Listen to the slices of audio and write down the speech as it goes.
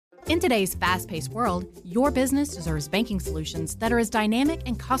In today's fast-paced world, your business deserves banking solutions that are as dynamic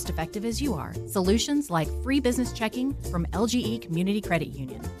and cost-effective as you are. Solutions like free business checking from LGE Community Credit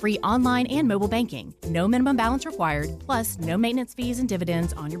Union, free online and mobile banking, no minimum balance required, plus no maintenance fees and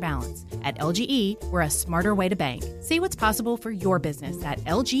dividends on your balance. At LGE, we're a smarter way to bank. See what's possible for your business at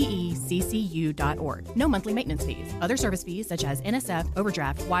lgeccu.org. No monthly maintenance fees. Other service fees such as NSF,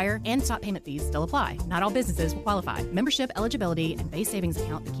 overdraft, wire, and stop payment fees still apply. Not all businesses will qualify. Membership eligibility and base savings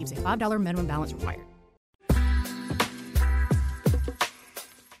account that keeps a $5 minimum balance required.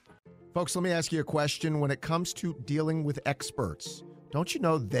 Folks, let me ask you a question. When it comes to dealing with experts, don't you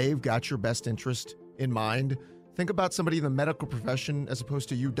know they've got your best interest in mind? Think about somebody in the medical profession as opposed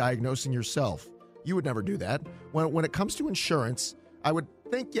to you diagnosing yourself. You would never do that. When it comes to insurance, I would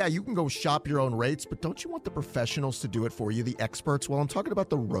think, yeah, you can go shop your own rates, but don't you want the professionals to do it for you, the experts? Well, I'm talking about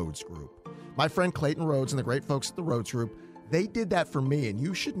the Rhodes Group. My friend Clayton Rhodes and the great folks at the Rhodes Group, they did that for me, and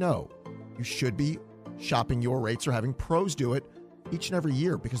you should know. You should be shopping your rates or having pros do it each and every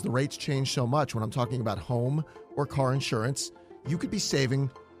year because the rates change so much. When I'm talking about home or car insurance, you could be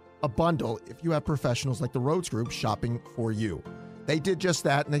saving a bundle if you have professionals like the Rhodes Group shopping for you. They did just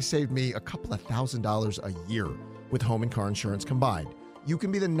that, and they saved me a couple of $1,000s a year with home and car insurance combined. You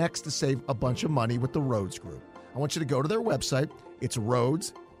can be the next to save a bunch of money with the Rhodes Group. I want you to go to their website. It's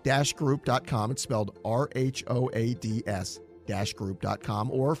Rhodes-Group.com. It's spelled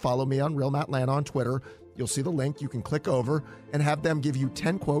RHOADS-Group.com, or follow me on Real Matt Lana on Twitter. You'll see the link. You can click over and have them give you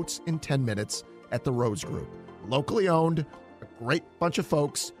 10 quotes in 10 minutes at the Rhodes Group. Locally owned, a great bunch of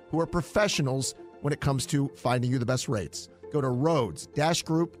folks who are professionals when it comes to finding you the best rates. Go to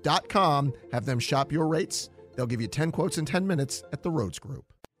Rhodes-Group.com, have them shop your rates. They'll give you 10 quotes in 10 minutes at the Rhodes Group.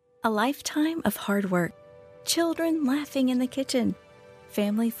 A lifetime of hard work, children laughing in the kitchen,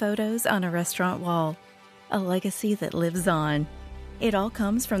 family photos on a restaurant wall, a legacy that lives on. It all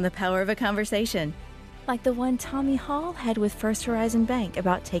comes from the power of a conversation, like the one Tommy Hall had with First Horizon Bank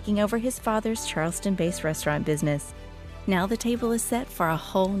about taking over his father's Charleston-based restaurant business. Now the table is set for a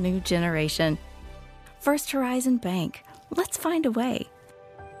whole new generation. First Horizon Bank. Let's find a way.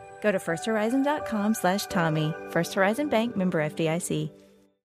 Go to firsthorizon.com/Tommy. First Horizon Bank, member FDIC.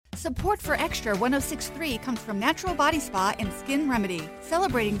 Support for Extra 106.3 comes from Natural Body Spa and Skin Remedy,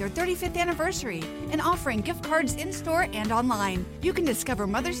 celebrating their 35th anniversary and offering gift cards in-store and online. You can discover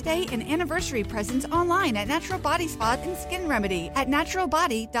Mother's Day and anniversary presents online at Natural Body Spa and Skin Remedy at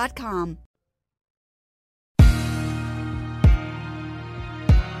naturalbody.com.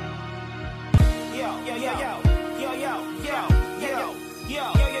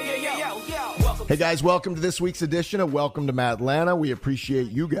 Hey guys, welcome to this week's edition of Welcome to Matt Lana. We appreciate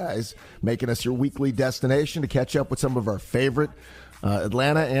you guys making us your weekly destination to catch up with some of our favorite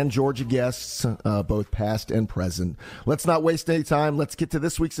Atlanta and Georgia guests, both past and present. Let's not waste any time. Let's get to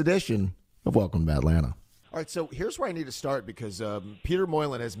this week's edition of Welcome to Matt Lana. All right, so here's where I need to start because Peter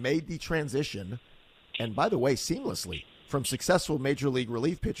Moylan has made the transition, and by the way, seamlessly, from successful Major League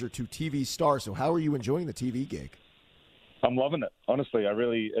relief pitcher to TV star. So how are you enjoying the TV gig? I'm loving it. Honestly,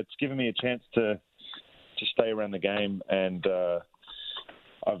 it's given me a chance to stay around the game, and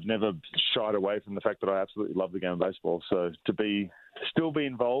I've never shied away from the fact that I absolutely love the game of baseball. So to still be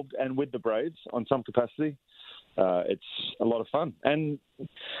involved and with the Braves on some capacity, it's a lot of fun. And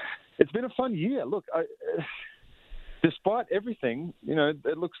it's been a fun year. Look, despite everything,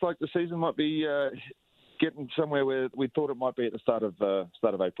 it looks like the season might be getting somewhere where we thought it might be at the start of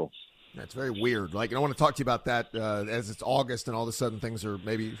April. That's very weird. I want to talk to you about that as it's August and all of a sudden things are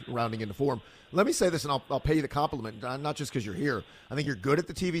maybe rounding into form. Let me say this, and I'll pay you the compliment, not just because you're here. I think you're good at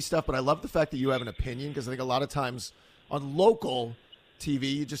the TV stuff, but I love the fact that you have an opinion because I think a lot of times on local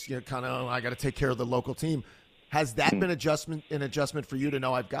TV, you just kind of, I got to take care of the local team. Has that been an adjustment for you to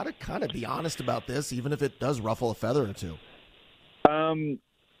know I've got to kind of be honest about this, even if it does ruffle a feather or two?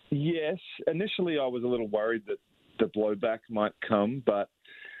 Yes. Initially, I was a little worried that the blowback might come, but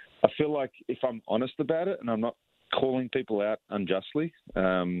I feel like if I'm honest about it and I'm not calling people out unjustly,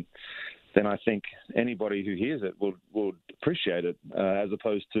 then I think anybody who hears it will appreciate it as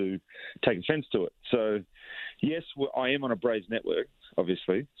opposed to take offense to it. So, yes, I am on a Braves network,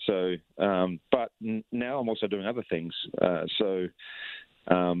 obviously. So, but now I'm also doing other things.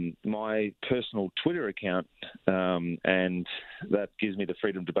 My personal Twitter account, and that gives me the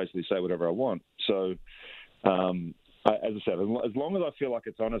freedom to basically say whatever I want. So, as I said, as long as I feel like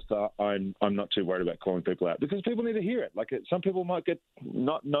it's honest, I'm not too worried about calling people out because people need to hear it. Some people might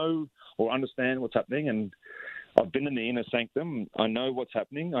not know or understand what's happening, and I've been in the inner sanctum. I know what's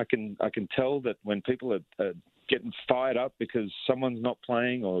happening. I can tell that when people are getting fired up because someone's not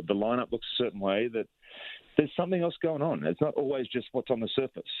playing or the lineup looks a certain way, that there's something else going on. It's not always just what's on the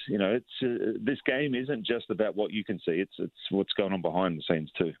surface. You know, it's this game isn't just about what you can see. It's what's going on behind the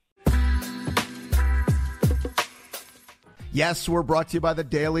scenes too. Yes, we're brought to you by the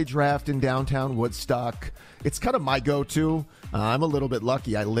Daily Draft in downtown Woodstock. It's kind of my go-to. I'm a little bit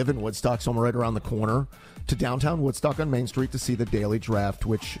lucky. I live in Woodstock, so I'm right around the corner to downtown Woodstock on Main Street to see the Daily Draft,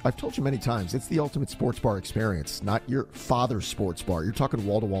 which I've told you many times, it's the ultimate sports bar experience, not your father's sports bar. You're talking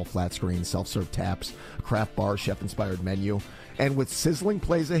wall-to-wall flat screen, self-serve taps, a craft bar, chef-inspired menu. And with sizzling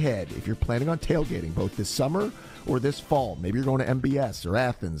plays ahead, if you're planning on tailgating both this summer or this fall, maybe you're going to MBS or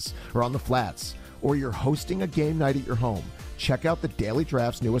Athens or on the Flats, or you're hosting a game night at your home, check out the Daily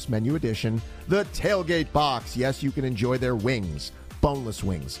Draft's newest menu addition, the Tailgate Box. Yes, you can enjoy their wings, boneless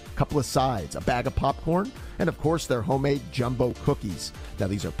wings, a couple of sides, a bag of popcorn, and of course their homemade jumbo cookies. Now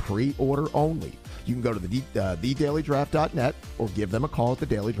these are pre-order only. You can go to thedailydraft.net or give them a call at the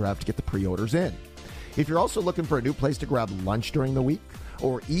Daily Draft to get the pre-orders in. If you're also looking for a new place to grab lunch during the week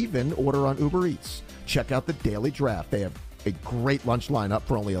or even order on Uber Eats, check out the Daily Draft. They have a great lunch lineup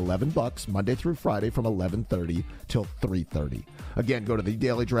for only $11 Monday through Friday from 11:30 till 3:30. Again, go to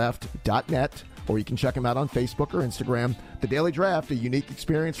thedailydraft.net or you can check them out on Facebook or Instagram. The Daily Draft, a unique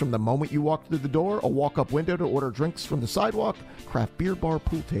experience from the moment you walk through the door, a walk-up window to order drinks from the sidewalk, craft beer bar,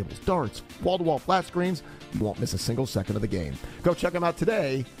 pool tables, darts, wall-to-wall flat screens. You won't miss a single second of the game. Go check them out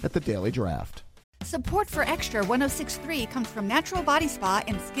today at the Daily Draft. Support for Extra 106.3 comes from Natural Body Spa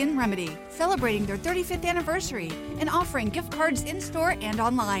and Skin Remedy, celebrating their 35th anniversary and offering gift cards in-store and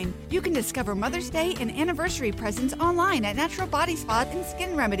online. You can discover Mother's Day and anniversary presents online at Natural Body Spa and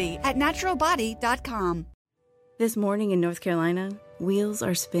Skin Remedy at naturalbody.com. This morning in North Carolina, wheels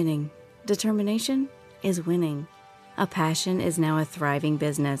are spinning. Determination is winning. A passion is now a thriving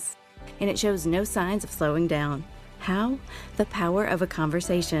business, and it shows no signs of slowing down. How? The power of a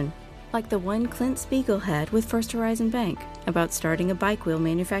conversation. Like the one Clint Spiegel had with First Horizon Bank about starting a bike wheel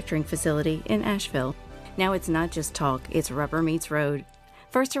manufacturing facility in Asheville. Now it's not just talk, it's rubber meets road.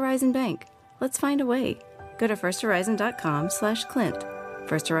 First Horizon Bank. Let's find a way. Go to firsthorizon.com/Clint.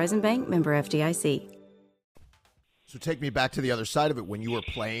 First Horizon Bank, member FDIC. So take me back to the other side of it when you were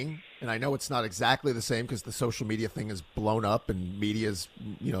playing, and I know it's not exactly the same because the social media thing is blown up and media is,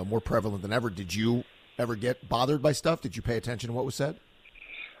 more prevalent than ever. Did you ever get bothered by stuff? Did you pay attention to what was said?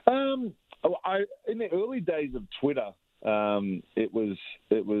 In the early days of Twitter, it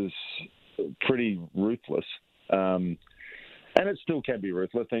was pretty ruthless, and it still can be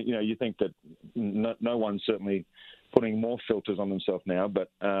ruthless. You think that no one's certainly putting more filters on themselves now,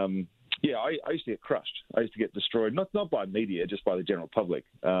 but I used to get crushed. I used to get destroyed, not by media, just by the general public.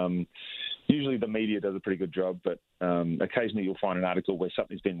 Usually the media does a pretty good job, but occasionally you'll find an article where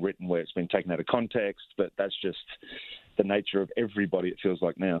something's been written where it's been taken out of context, but that's just the nature of everybody, it feels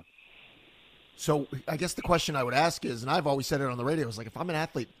like now. So I guess the question I would ask is, and I've always said it on the radio, is like, if I'm an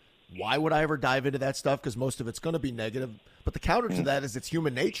athlete, why would I ever dive into that stuff? Because most of it's going to be negative. But the counter to that is it's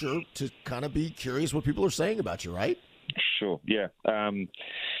human nature to kind of be curious what people are saying about you, right? Sure, yeah.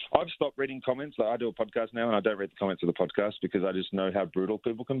 I've stopped reading comments. I do a podcast now, and I don't read the comments of the podcast because I just know how brutal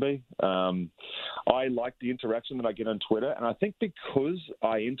people can be. I like the interaction that I get on Twitter, and I think because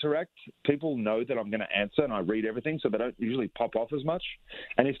I interact, people know that I'm going to answer, and I read everything, so they don't usually pop off as much.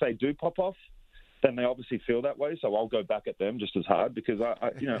 And if they do pop off, then they obviously feel that way, so I'll go back at them just as hard because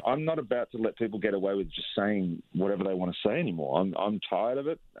I'm not about to let people get away with just saying whatever they want to say anymore. I'm tired of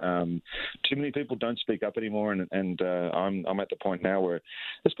it. Too many people don't speak up anymore, and I'm at the point now where,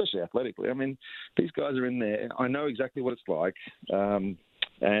 especially athletically, I mean, these guys are in there. I know exactly what it's like,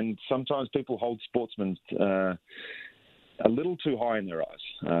 and sometimes people hold sportsmen a little too high in their eyes.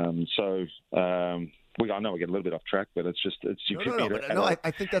 I know we get a little bit off track, but I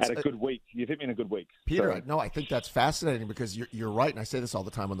think that's a good week. You've hit me in a good week, Peter. I think that's fascinating because you're right, and I say this all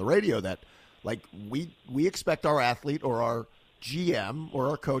the time on the radio that, like, we expect our athlete or our GM or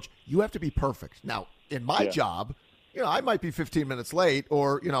our coach, you have to be perfect. Now, in my job, I might be 15 minutes late,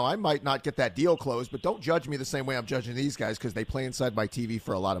 or I might not get that deal closed, but don't judge me the same way I'm judging these guys because they play inside my TV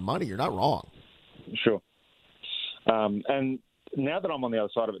for a lot of money. You're not wrong. Sure. And now that I'm on the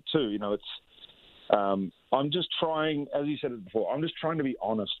other side of it too, it's. I'm just trying, as you said it before, I'm just trying to be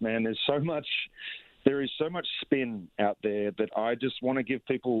honest, man. There is so much spin out there that I just want to give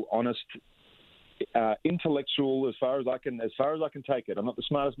people honest, intellectual, as far as I can take it. I'm not the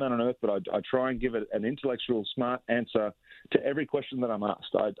smartest man on earth, but I try and give it an intellectual, smart answer to every question that I'm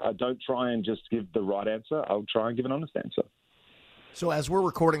asked. I don't try and just give the right answer. I'll try and give an honest answer. So as we're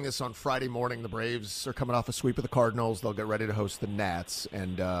recording this on Friday morning, the Braves are coming off a sweep of the Cardinals. They'll get ready to host the Nats,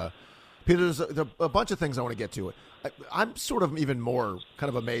 and Peter, there's a bunch of things I want to get to. I'm sort of even more kind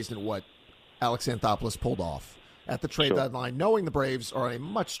of amazed at what Alex Anthopoulos pulled off at the trade deadline, knowing the Braves are on a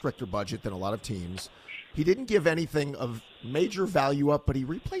much stricter budget than a lot of teams. He didn't give anything of major value up, but he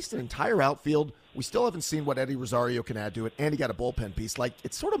replaced an entire outfield. We still haven't seen what Eddie Rosario can add to it, and he got a bullpen piece. Like,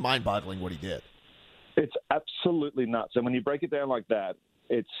 it's sort of mind-boggling what he did. It's absolutely nuts. And when you break it down like that,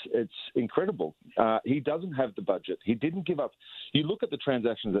 it's incredible. He doesn't have the budget. He didn't give up. You look at the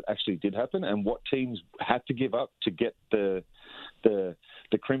transactions that actually did happen and what teams had to give up to get the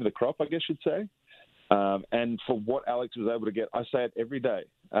cream of the crop, I guess you'd say. And for what Alex was able to get, I say it every day.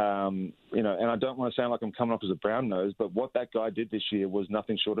 And I don't want to sound like I'm coming off as a brown nose, but what that guy did this year was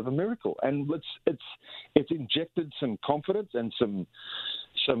nothing short of a miracle. And it's injected some confidence and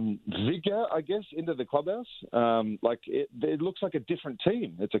some vigor, I guess, into the clubhouse. It looks like a different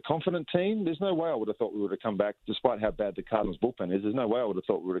team. It's a confident team. There's no way I would have thought we would have come back, despite how bad the Cardinals bullpen is. There's no way I would have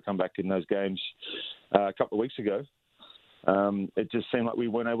thought we would have come back in those games a couple of weeks ago. It just seemed like we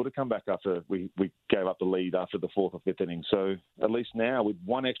weren't able to come back after we gave up the lead after the fourth or fifth inning. So at least now, with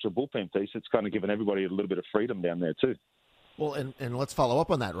one extra bullpen piece, it's kind of given everybody a little bit of freedom down there too. Well, and let's follow up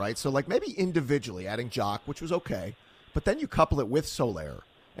on that, right? So like maybe individually adding Jock, which was okay, but then you couple it with Soler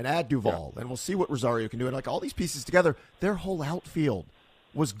and add Duvall, and we'll see what Rosario can do. And like all these pieces together, their whole outfield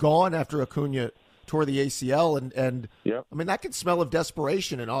was gone after Acuna tore the ACL, and I mean, that can smell of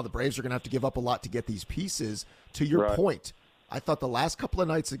desperation, and the Braves are going to have to give up a lot to get these pieces. To your point, I thought the last couple of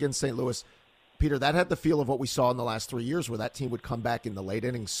nights against St. Louis, Peter, that had the feel of what we saw in the last 3 years, where that team would come back in the late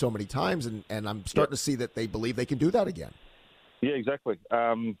innings so many times, and I'm starting to see that they believe they can do that again. Yeah, exactly.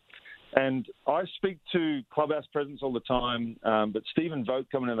 And I speak to clubhouse presidents all the time, but Stephen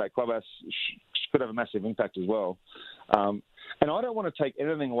Vogt coming into that clubhouse could have a massive impact as well. And I don't want to take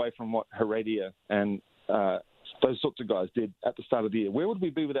anything away from what Heredia and those sorts of guys did at the start of the year. Where would we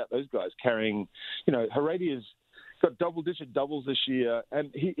be without those guys carrying, Heredia's got double-digit doubles this year,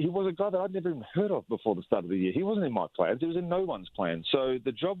 and he was a guy that I'd never even heard of before the start of the year. He wasn't in my plans. He was in no one's plan. So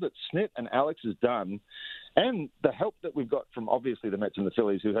the job that Snit and Alex has done, and the help that we've got from obviously the Mets and the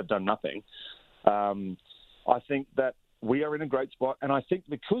Phillies, who have done nothing, I think that we are in a great spot. And I think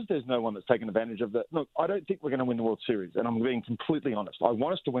because there's no one that's taken advantage of that, look, I don't think we're going to win the World Series. And I'm being completely honest. I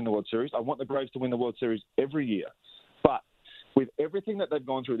want us to win the World Series. I want the Braves to win the World Series every year. But with everything that they've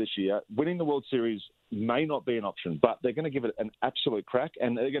gone through this year, winning the World Series may not be an option, but they're going to give it an absolute crack,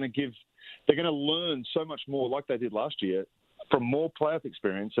 and they're going to learn so much more, like they did last year, from more playoff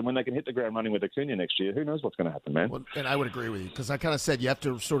experience. And when they can hit the ground running with Acuna next year, who knows what's going to happen, man? Well, and I would agree with you, because I kind of said you have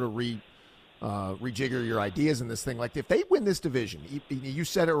to sort of rejigger your ideas in this thing. Like, if they win this division, you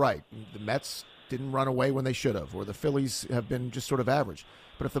said it right. The Mets didn't run away when they should have, or the Phillies have been just sort of average.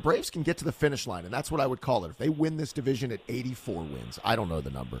 But if the Braves can get to the finish line, and that's what I would call it, if they win this division at 84 wins, I don't know the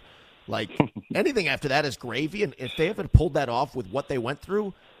number. Like, anything after that is gravy. And if they haven't pulled that off with what they went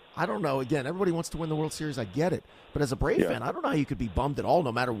through, I don't know. Again, everybody wants to win the World Series. I get it. But as a Brave fan, I don't know how you could be bummed at all,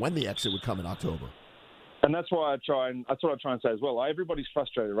 no matter when the exit would come in October. And that's why that's what I try and say as well. Everybody's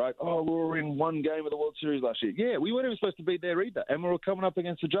frustrated, right? Oh, we were in one game of the World Series last year. Yeah, we weren't even supposed to be there either, and we were coming up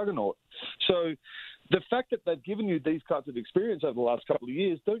against a juggernaut. So the fact that they've given you these kinds of experience over the last couple of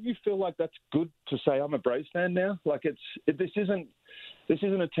years, don't you feel like that's good to say I'm a Braves fan now? Like this isn't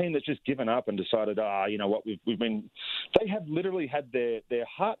a team that's just given up and decided, you know what, we've been. They have literally had their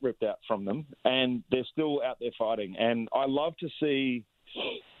heart ripped out from them, and they're still out there fighting. And I love to see.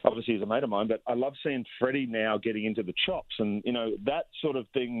 Obviously, he's a mate of mine, but I love seeing Freddie now getting into the chops, and that sort of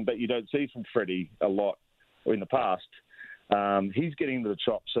thing that you don't see from Freddie a lot in the past. He's getting into the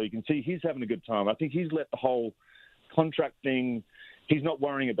chops, so you can see he's having a good time. I think he's let the whole contract thing. He's not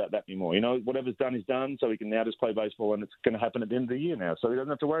worrying about that anymore. Whatever's done is done, so he can now just play baseball, and it's going to happen at the end of the year now, so he doesn't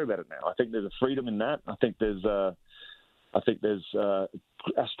have to worry about it now. I think there's a freedom in that. I think there's our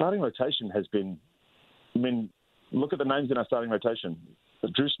starting rotation has been. I mean, look at the names in our starting rotation.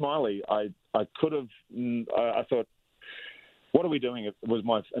 Drew Smyly, I thought, what are we doing? It was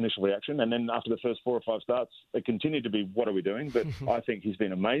my initial reaction. And then after the first 4 or 5 starts, it continued to be, what are we doing? But I think he's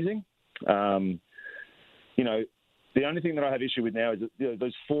been amazing. The only thing that I have issue with now is that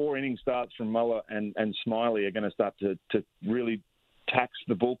those 4 inning starts from Muller and Smyly are going to start to really tax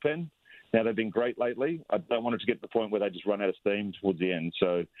the bullpen. Now, they've been great lately. I don't want it to get to the point where they just run out of steam towards the end.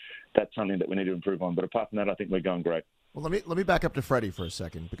 So that's something that we need to improve on. But apart from that, I think we're going great. Well, let me back up to Freddie for a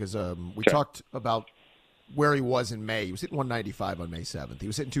second, because we talked about where he was in May. He was hitting 195 on May 7th. He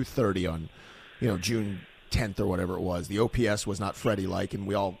was hitting 230 on, June 10th or whatever it was. The OPS was not Freddie-like, and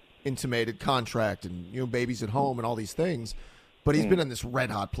we all intimated contract and babies at home and all these things. But he's been in this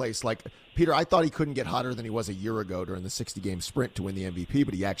red-hot place. Like, Peter, I thought he couldn't get hotter than he was a year ago during the 60-game sprint to win the MVP,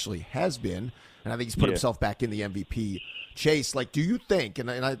 but he actually has been. And I think he's put himself back in the MVP chase. Like, do you think, and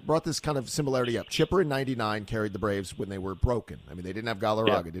I brought this kind of similarity up, Chipper in 99 carried the Braves when they were broken. I mean, they didn't have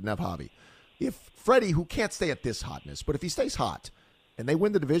Galarraga, didn't have Javi. If Freddie, who can't stay at this hotness, but if he stays hot and they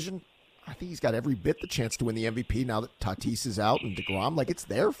win the division, I think he's got every bit the chance to win the MVP now that Tatis is out and DeGrom. Like, it's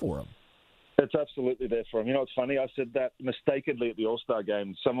there for him. It's absolutely there for him. You know, it's funny. I said that mistakenly at the All-Star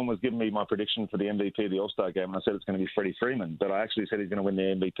game. Someone was giving me my prediction for the MVP of the All-Star game, and I said it's going to be Freddie Freeman. But I actually said he's going to win the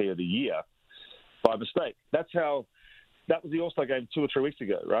MVP of the year by mistake. That was the All-Star game 2 or 3 weeks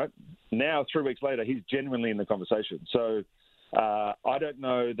ago, right? Now, 3 weeks later, he's genuinely in the conversation. So I don't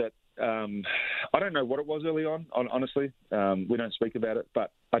know that. I don't know what it was early on. Honestly, we don't speak about it,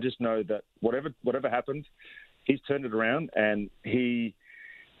 but I just know that whatever happened, he's turned it around, and he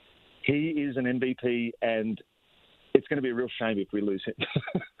is an MVP, and it's going to be a real shame if we lose him.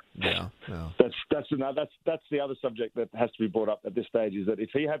 Yeah. That's the other subject that has to be brought up at this stage, is that if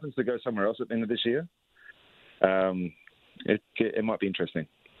he happens to go somewhere else at the end of this year, it might be interesting.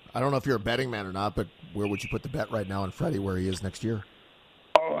 I don't know if you're a betting man or not, but where would you put the bet right now on Freddie where he is next year?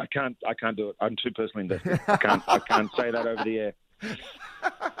 Oh, I can't do it. I'm too personally invested. I can't say that over the air.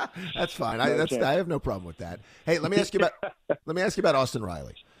 That's fine. I have no problem with that. Hey, let me ask you about Austin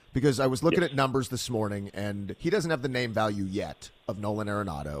Riley. Because I was looking at numbers this morning, and he doesn't have the name value yet of Nolan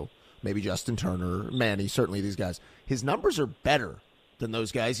Arenado, maybe Justin Turner, Manny, certainly these guys. His numbers are better than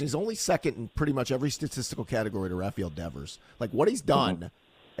those guys. He's only second in pretty much every statistical category to Rafael Devers. Like, what he's done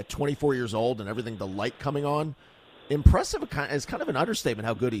at 24 years old and everything, the light coming on, impressive is kind of an understatement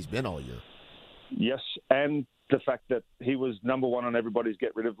how good he's been all year. Yes, and the fact that he was number one on everybody's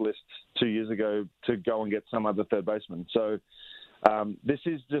get-rid-of lists 2 years ago to go and get some other third baseman. So this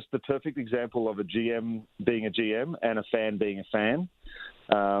is just the perfect example of a GM being a GM and a fan being a fan,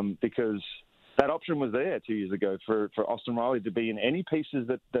 because that option was there 2 years ago for Austin Riley to be in any pieces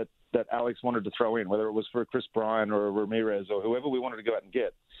that Alex wanted to throw in, whether it was for Chris Bryant or Ramirez or whoever we wanted to go out and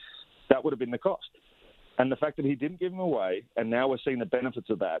get. That would have been the cost. And the fact that he didn't give him away, and now we're seeing the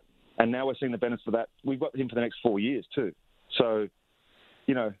benefits of that, we've got him for the next 4 years too. So,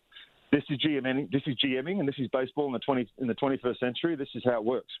 you know, This is GMing, and this is baseball in the 21st century. This is how it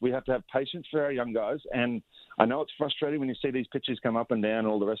works. We have to have patience for our young guys, and I know it's frustrating when you see these pitches come up and down and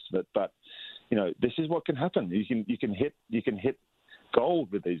all the rest of it. But you know, this is what can happen. You can hit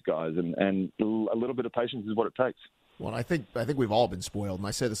gold with these guys, and a little bit of patience is what it takes. Well, I think we've all been spoiled, and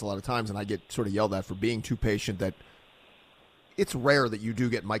I say this a lot of times, and I get sort of yelled at for being too patient. That it's rare that you do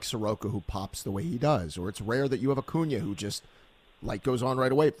get Mike Soroka who pops the way he does, or it's rare that you have Acuna who just light goes on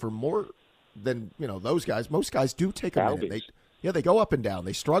right away. For more than, you know, those guys, most guys do take a minute. They go up and down.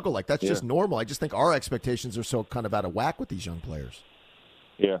 They struggle. Like, that's just normal. I just think our expectations are so kind of out of whack with these young players.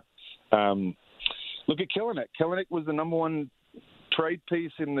 Yeah. Look at Kelenic. Kelenic was the number one trade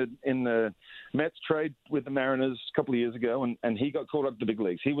piece in the Mets trade with the Mariners a couple of years ago, and he got called up to the big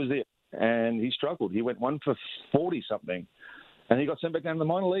leagues. He was it, and he struggled. He went 1 for 40-something, and he got sent back down to the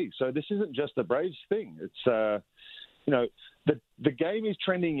minor leagues. So this isn't just a Braves thing. It's you know, the game is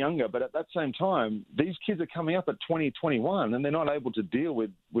trending younger, but at that same time, these kids are coming up at 20, 21, and they're not able to deal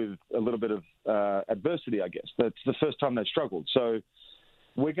with a little bit of adversity, I guess. That's the first time they've struggled. So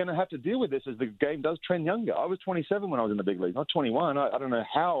we're going to have to deal with this as the game does trend younger. I was 27 when I was in the big league, not 21. I don't know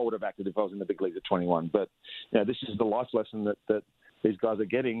how I would have acted if I was in the big leagues at 21, but you know, this is the life lesson that these guys are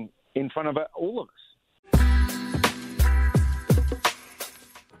getting in front of all of us.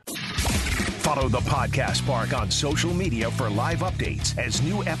 Follow the Podcast Park on social media for live updates as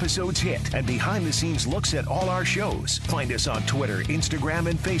new episodes hit and behind-the-scenes looks at all our shows. Find us on Twitter, Instagram,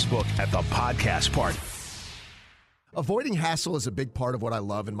 and Facebook at the Podcast Park. Avoiding hassle is a big part of what I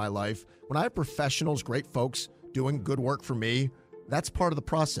love in my life. When I have professionals, great folks, doing good work for me, that's part of the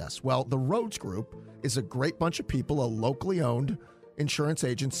process. Well, the Rhodes Group is a great bunch of people, a locally owned insurance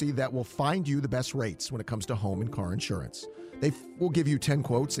agency that will find you the best rates when it comes to home and car insurance. They will give you 10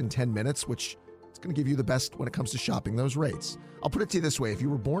 quotes in 10 minutes, which is going to give you the best when it comes to shopping those rates. I'll put it to you this way. If you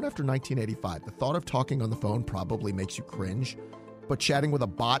were born after 1985, the thought of talking on the phone probably makes you cringe, but chatting with a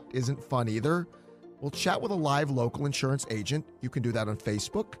bot isn't fun either. Well, chat with a live local insurance agent. You can do that on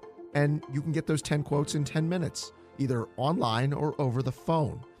Facebook, and you can get those 10 quotes in 10 minutes, either online or over the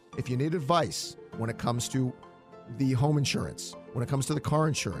phone. If you need advice when it comes to the home insurance, when it comes to the car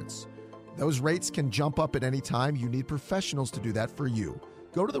insurance, those rates can jump up at any time. You need professionals to do that for you.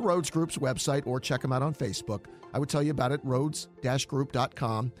 Go to the Rhodes Group's website or check them out on Facebook. I would tell you about it,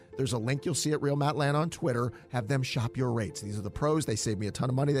 rhodes-group.com. There's a link you'll see at Real Matt Land on Twitter. Have them shop your rates. These are the pros. They save me a ton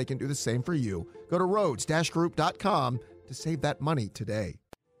of money. They can do the same for you. Go to rhodes-group.com to save that money today.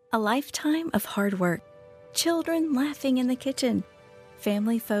 A lifetime of hard work. Children laughing in the kitchen.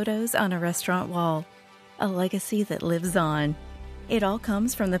 Family photos on a restaurant wall. A legacy that lives on. It all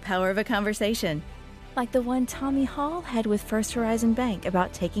comes from the power of a conversation. Like the one Tommy Hall had with First Horizon Bank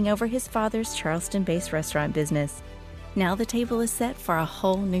about taking over his father's Charleston-based restaurant business. Now the table is set for a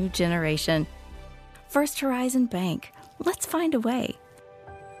whole new generation. First Horizon Bank. Let's find a way.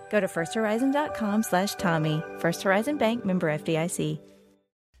 Go to firsthorizon.com/Tommy. First Horizon Bank, member FDIC.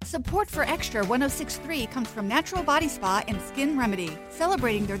 Support for Extra 106.3 comes from Natural Body Spa and Skin Remedy,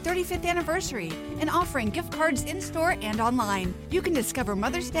 celebrating their 35th anniversary and offering gift cards in-store and online. You can discover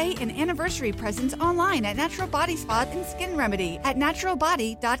Mother's Day and anniversary presents online at Natural Body Spa and Skin Remedy at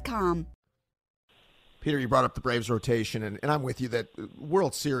naturalbody.com. Peter, you brought up the Braves rotation, and I'm with you that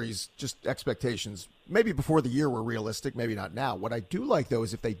World Series, just expectations, maybe before the year were realistic, maybe not now. What I do like, though,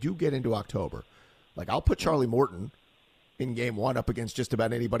 is if they do get into October, like I'll put Charlie Morton in game one up against just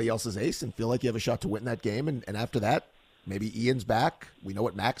about anybody else's ace and feel like you have a shot to win that game. And after that, maybe Ian's back. We know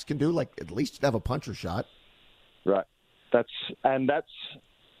what Max can do. Like, at least have a puncher shot. Right. If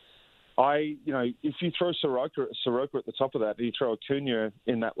you throw Soroka at the top of that, and you throw Acuna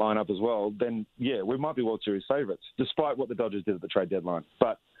in that lineup as well, then, yeah, we might be World Series favorites, despite what the Dodgers did at the trade deadline.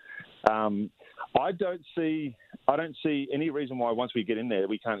 But I don't see any reason why once we get in there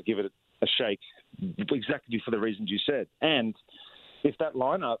we can't give it a shake, exactly for the reasons you said. And if that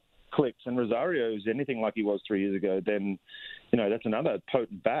lineup clicks and Rosario is anything like he was 3 years ago, then, that's another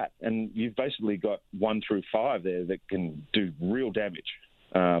potent bat. And you've basically got 1 through 5 there that can do real damage.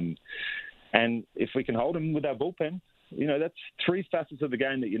 And if we can hold him with our bullpen, that's 3 facets of the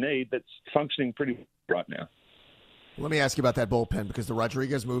game that you need that's functioning pretty well right now. Let me ask you about that bullpen, because the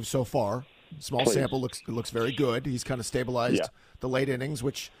Rodriguez move so far, small sample, looks very good. He's kind of stabilized the late innings,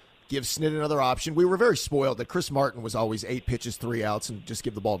 which gives Snit another option. We were very spoiled that Chris Martin was always 8 pitches, 3 outs, and just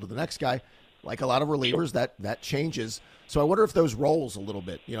give the ball to the next guy. Like a lot of relievers, that changes. So I wonder if those rolls a little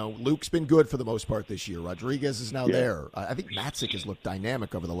bit. Luke's been good for the most part this year. Rodriguez is now there. I think Matzik has looked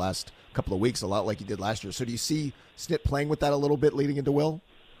dynamic over the last couple of weeks, a lot like he did last year. So do you see Snit playing with that a little bit leading into Will?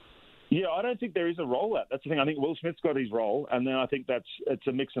 Yeah, I don't think there is a rollout. That's the thing. I think Will Smith's got his role, and then I think it's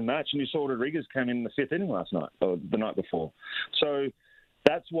a mix and match. And you saw Rodriguez came in the 5th inning last night, or the night before. So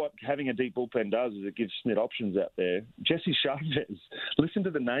that's what having a deep bullpen does, is it gives Snit options out there. Jesse Chavez, listen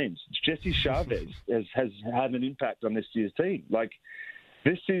to the names. Jesse Chavez has had an impact on this year's team. Like,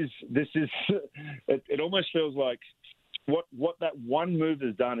 this is it almost feels like what that one move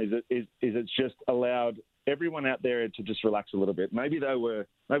has done is it's just allowed everyone out there to just relax a little bit. Maybe their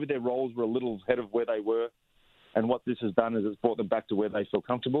roles were a little ahead of where they were, and what this has done is it's brought them back to where they feel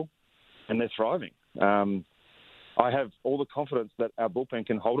comfortable, and they're thriving. I have all the confidence that our bullpen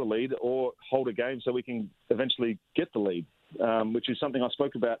can hold a lead or hold a game so we can eventually get the lead, which is something I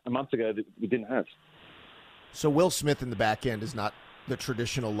spoke about a month ago that we didn't have. So Will Smith in the back end is not the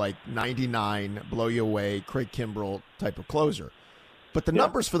traditional, 99, blow you away, Craig Kimbrell type of closer. But the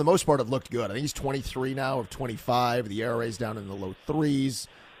numbers for the most part have looked good. I think he's 23 now of 25. The ERA's down in the low 3s.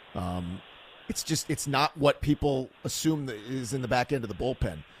 It's not what people assume that is in the back end of the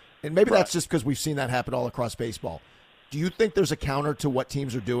bullpen. And maybe that's just because we've seen that happen all across baseball. Do you think there's a counter to what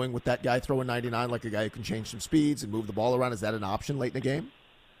teams are doing with that guy throwing 99, like a guy who can change some speeds and move the ball around? Is that an option late in the game?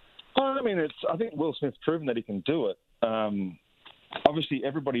 I think Will Smith's proven that he can do it. Obviously,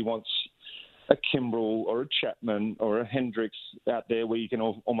 everybody wants a Kimbrell or a Chapman or a Hendricks out there where you can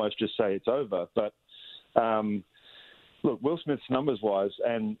almost just say it's over. But look, Will Smith's numbers-wise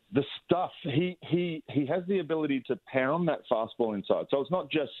and the stuff, he has the ability to pound that fastball inside. So it's not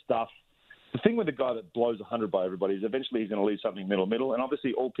just stuff. The thing with a guy that blows 100 by everybody is eventually he's going to leave something middle, and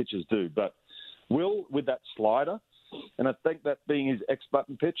obviously all pitchers do. But Will, with that slider, and I think that being his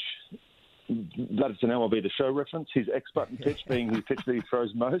X-button pitch, that's an MLB The Show reference, his X-button pitch being his pitch that he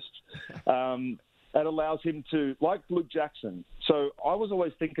throws most, that allows him to, like Luke Jackson. So I was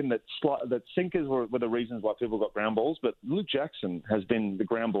always thinking that sinkers were the reasons why people got ground balls, but Luke Jackson has been the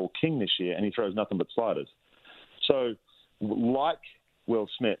ground ball king this year, and he throws nothing but sliders. So like Will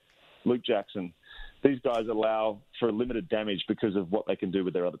Smith, Luke Jackson, these guys allow for limited damage because of what they can do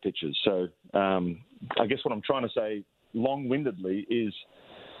with their other pitches. So I guess what I'm trying to say long-windedly is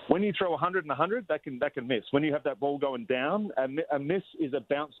when you throw 100 and 100, that can miss. When you have that ball going down, a miss is a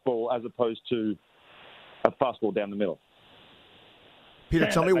bounce ball as opposed to a fastball down the middle. Peter,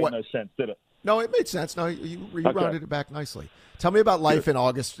 tell me what. That made no sense, did it? No, it made sense. No, you rounded it back nicely. Tell me about life in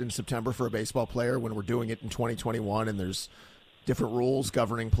August and September for a baseball player when we're doing it in 2021 and there's different rules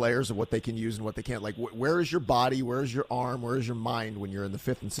governing players of what they can use and what they can't. Like, where is your body? Where is your arm? Where is your mind when you're in the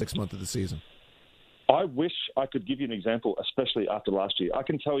 5th and 6th month of the season? I wish I could give you an example, especially after last year. I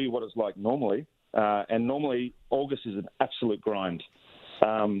can tell you what it's like normally, and normally August is an absolute grind.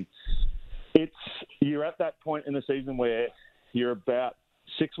 You're at that point in the season where you're about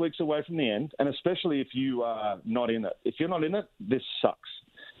 6 weeks away from the end, and especially if you are not in it. If you're not in it, this sucks.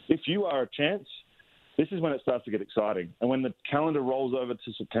 If you are a chance, this is when it starts to get exciting. And when the calendar rolls over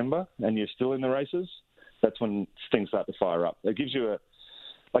to September and you're still in the races, that's when things start to fire up. It gives you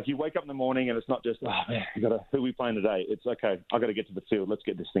you wake up in the morning and it's not just, oh man, who are we playing today? It's okay, I got to get to the field. Let's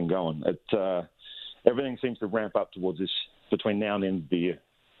get this thing going. Everything seems to ramp up towards this between now and the end of the year.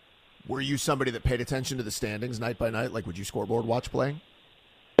 Were you somebody that paid attention to the standings night by night? Like, would you scoreboard watch playing?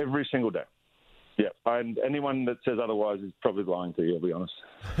 Every single day. Yeah. And anyone that says otherwise is probably lying to you, I'll be honest.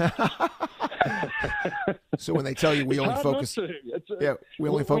 So when they tell you we only focus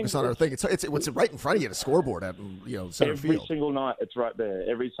on our thing, it's right in front of you, the scoreboard at center field. Every single night, it's right there.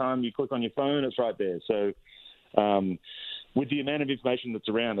 Every time you click on your phone, it's right there. So with the amount of information that's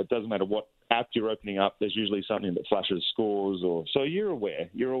around, it doesn't matter what app you're opening up, there's usually something that flashes scores. So you're aware.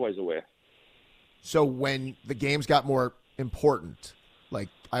 You're always aware. So when the games got more important, like,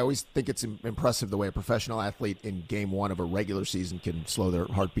 I always think it's impressive the way a professional athlete in game one of a regular season can slow their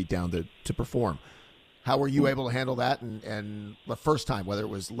heartbeat down to perform. How were you able to handle that? And the first time, whether it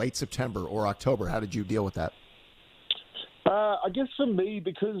was late September or October, how did you deal with that? I guess for me,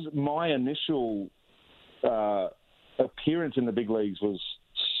 because my initial appearance in the big leagues was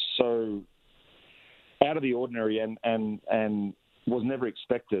so out of the ordinary and was never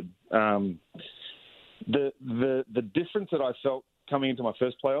expected, the difference that I felt coming into my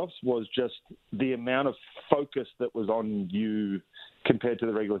first playoffs was just the amount of focus that was on you compared to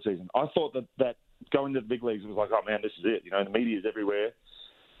the regular season. I thought that going to the big leagues was like, oh man, this is it. The media is everywhere.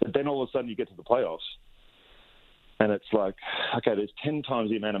 But then all of a sudden you get to the playoffs and it's like, okay, there's 10 times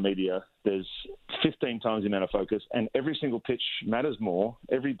the amount of media, there's 15 times the amount of focus, and every single pitch matters more.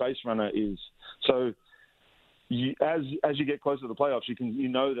 Every base runner is so. As you get closer to the playoffs, you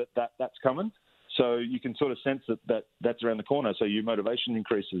know that's coming. So you can sort of sense that's around the corner. So your motivation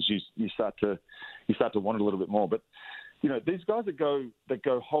increases. You start to want it a little bit more. But these guys that go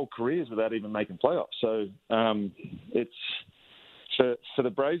whole careers without even making playoffs. So it's for the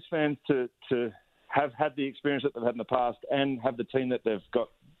Braves fans to have had the experience that they've had in the past and have the team that they've got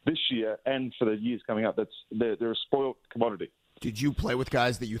this year and for the years coming up. They're a spoiled commodity. Did you play with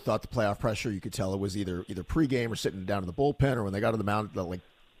guys that you thought the playoff pressure, you could tell it was either pregame or sitting down in the bullpen, or when they got to the mound, like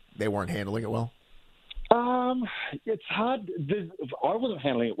they weren't handling it well? It's hard. I wasn't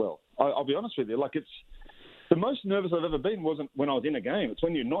handling it well. I'll be honest with you. Like, it's the most nervous I've ever been wasn't when I was in a game. It's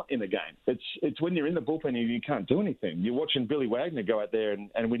when you're not in a game. It's when you're in the bullpen and you can't do anything. You're watching Billy Wagner go out there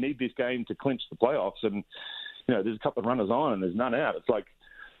and we need this game to clinch the playoffs. And, there's a couple of runners on and there's none out. It's like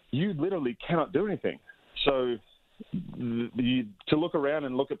you literally cannot do anything. So to look around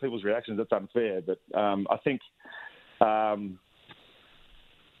and look at people's reactions, that's unfair. But I think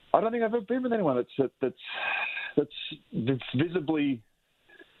I don't think I've ever been with anyone that's visibly.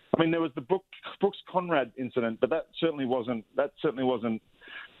 I mean, there was the Brooks Conrad incident, but that certainly wasn't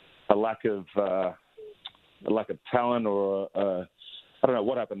a lack of talent or I don't know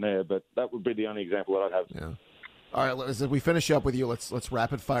what happened there, but that would be the only example that I'd have. Yeah. All right, as we finish up with you, let's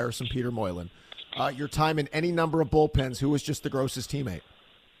rapid fire some Peter Moylan. Your time in any number of bullpens, who was just the grossest teammate?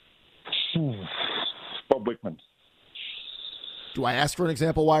 Bob Wickman. Do I ask for an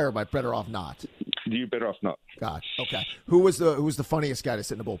example why, or am I better off not? You better off not. God. Okay. Who was the funniest guy to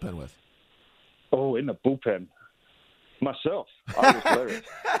sit in the bullpen with? Oh, in the bullpen, myself. I was hilarious.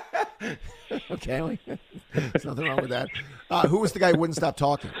 Okay, there's nothing wrong with that. Who was the guy who wouldn't stop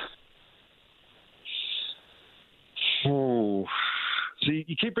talking? Oh, so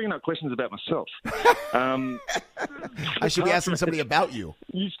you keep bringing up questions about myself. I should be asking somebody about you.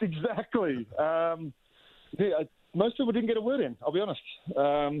 Exactly. Most people didn't get a word in, I'll be honest.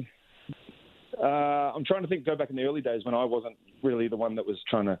 I'm trying to go back in the early days when I wasn't really the one that was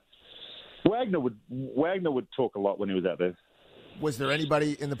trying to. Wagner would talk a lot when he was out there. Was there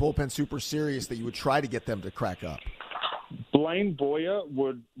anybody in the bullpen super serious that you would try to get them to crack up? Blaine Boyer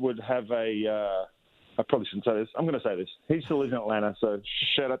would have a. I probably shouldn't say this. I'm going to say this. He still lives in Atlanta, so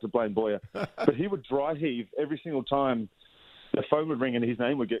shout out to Blaine Boyer. But he would dry heave every single time the phone would ring and his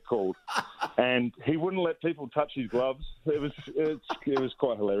name would get called, and he wouldn't let people touch his gloves. It was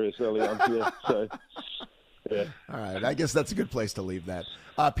quite hilarious early on. Yeah, so. Yeah. All right. I guess that's a good place to leave that.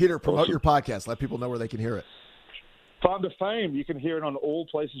 Peter, promote your podcast. Let people know where they can hear it. Farm to Fame. You can hear it on all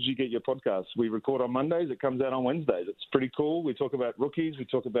places you get your podcasts. We record on Mondays. It comes out on Wednesdays. It's pretty cool. We talk about rookies. We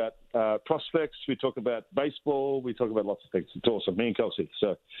talk about prospects. We talk about baseball. We talk about lots of things. It's awesome. Me and Kelsey.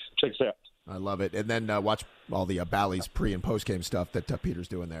 So check us out. I love it. And then watch all the Bally's pre- and post-game stuff that Peter's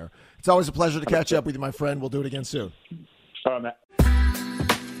doing there. It's always a pleasure to catch up with you, my friend. We'll do it again soon. All right, Matt.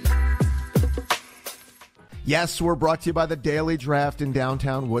 Yes, we're brought to you by the Daily Draft in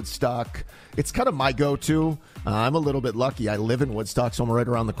downtown Woodstock. It's kind of my go-to. I'm a little bit lucky. I live in Woodstock, so I'm right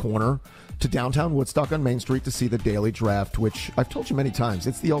around the corner to downtown Woodstock on Main Street to see the Daily Draft, which I've told you many times,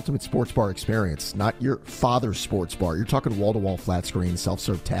 it's the ultimate sports bar experience, not your father's sports bar. You're talking wall-to-wall flat screen,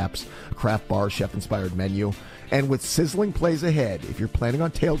 self-serve taps, a craft bar, chef-inspired menu. And with sizzling plays ahead, if you're planning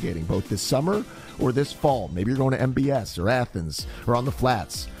on tailgating both this summer or this fall, maybe you're going to MBS or Athens or on the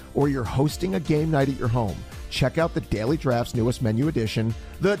Flats, or you're hosting a game night at your home, check out the Daily Draft's newest menu addition,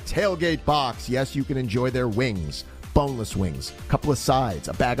 the Tailgate Box. Yes, you can enjoy their wings, boneless wings, a couple of sides,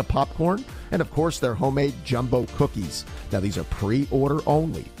 a bag of popcorn, and of course their homemade jumbo cookies. Now these are pre-order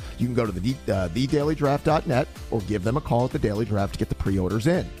only. You can go to thedailydraft.net or give them a call at the Daily Draft to get the pre-orders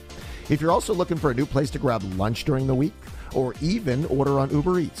in. If you're also looking for a new place to grab lunch during the week or even order on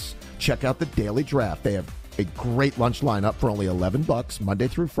Uber Eats, check out the Daily Draft. They have a great lunch lineup for only $11 Monday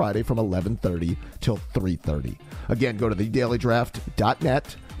through Friday from 11:30 till 3:30. Again, go to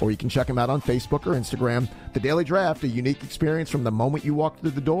thedailydraft.net or you can check them out on Facebook or Instagram. The Daily Draft, a unique experience from the moment you walk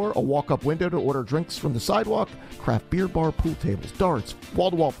through the door, a walk-up window to order drinks from the sidewalk, craft beer bar, pool tables, darts,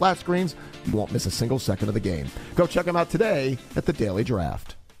 wall-to-wall flat screens. You won't miss a single second of the game. Go check them out today at the Daily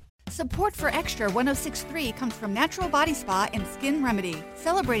Draft. Support for Extra 106.3 comes from Natural Body Spa and Skin Remedy,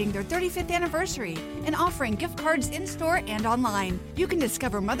 celebrating their 35th anniversary and offering gift cards in-store and online. You can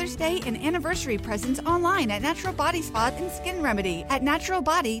discover Mother's Day and anniversary presents online at Natural Body Spa and Skin Remedy at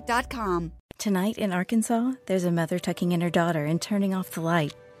naturalbody.com. Tonight in Arkansas, there's a mother tucking in her daughter and turning off the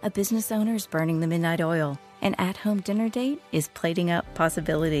light. A business owner is burning the midnight oil. An at-home dinner date is plating up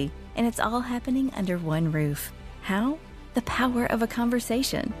possibility. And it's all happening under one roof. How? The power of a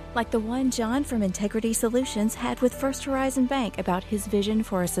conversation, like the one John from Integrity Solutions had with First Horizon Bank about his vision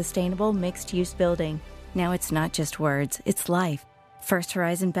for a sustainable mixed-use building. Now it's not just words, it's life. First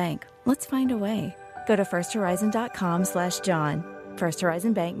Horizon Bank. Let's find a way. Go to firsthorizon.com/John. First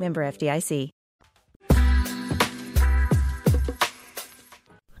Horizon Bank, member FDIC.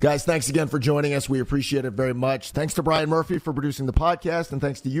 Guys, thanks again for joining us. We appreciate it very much. Thanks to Brian Murphy for producing the podcast, and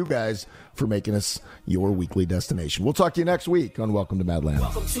thanks to you guys for making us your weekly destination. We'll talk to you next week on Welcome to Madland.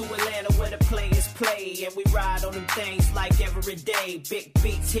 Welcome to Atlanta where the players play, and we ride on them things like every day. Big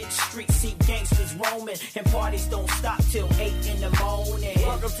beats hit streets, see gangsters roaming, and parties don't stop till 8 in the morning.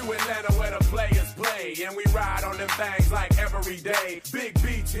 Welcome to Atlanta where the players play, and we ride on them things like every day. Big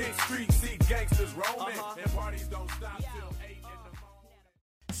beats hit streets, see gangsters roaming, and parties don't stop till 8 in the morning.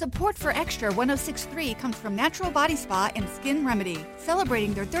 Support for Extra 106.3 comes from Natural Body Spa and Skin Remedy,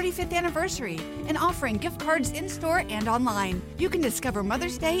 celebrating their 35th anniversary and offering gift cards in-store and online. You can discover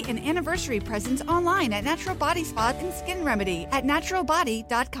Mother's Day and anniversary presents online at Natural Body Spa and Skin Remedy at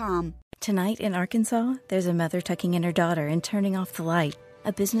naturalbody.com. Tonight in Arkansas, there's a mother tucking in her daughter and turning off the light.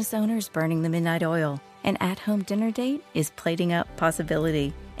 A business owner is burning the midnight oil. An at-home dinner date is plating up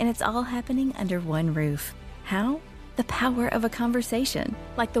possibility. And it's all happening under one roof. How? The power of a conversation,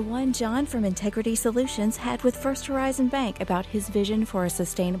 like the one John from Integrity Solutions had with First Horizon Bank about his vision for a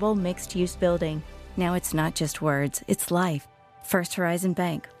sustainable mixed-use building. Now it's not just words, it's life. First Horizon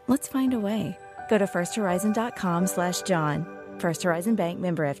Bank. Let's find a way. Go to firsthorizon.com/John. First Horizon Bank,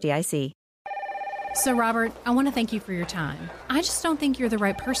 member FDIC. So, Robert, I want to thank you for your time. I just don't think you're the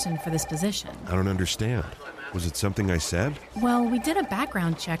right person for this position. I don't understand. Was it something I said? Well, we did a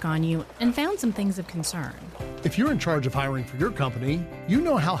background check on you and found some things of concern. If you're in charge of hiring for your company, you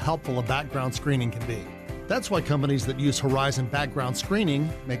know how helpful a background screening can be. That's why companies that use Horizon Background Screening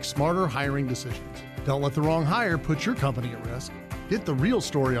make smarter hiring decisions. Don't let the wrong hire put your company at risk. Get the real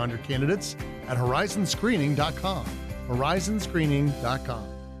story on your candidates at horizonscreening.com. Horizonscreening.com.